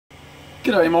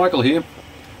G'day, Michael here.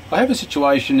 I have a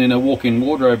situation in a walk-in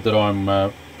wardrobe that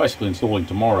I'm basically installing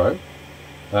tomorrow,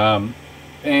 and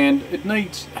it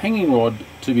needs hanging rod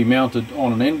to be mounted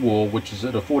on an end wall which is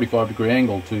at a 45-degree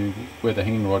angle to where the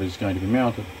hanging rod is going to be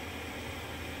mounted.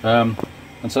 And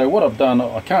so what I've done,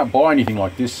 I can't buy anything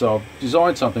like this, so I've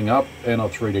designed something up and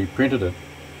I've 3D printed it.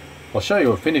 I'll show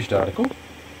you a finished article.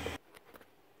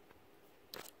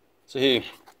 So here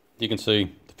you can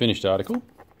see the finished article.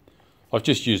 I've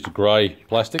just used a grey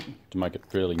plastic to make it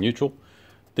fairly neutral.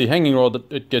 The hanging rod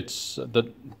that gets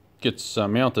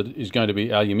mounted is going to be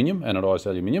aluminium, anodised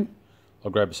aluminium.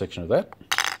 I'll grab a section of that.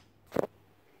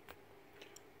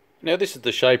 Now this is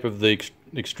the shape of the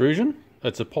extrusion.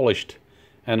 It's a polished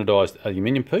anodised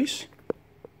aluminium piece.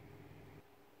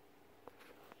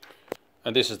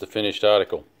 And this is the finished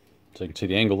article. So you can see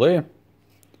the angle there.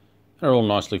 And it all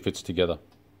nicely fits together.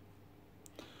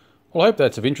 Well, I hope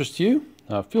that's of interest to you.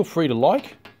 Feel free to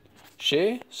like,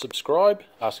 share, subscribe,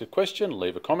 ask a question,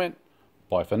 leave a comment.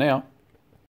 Bye for now.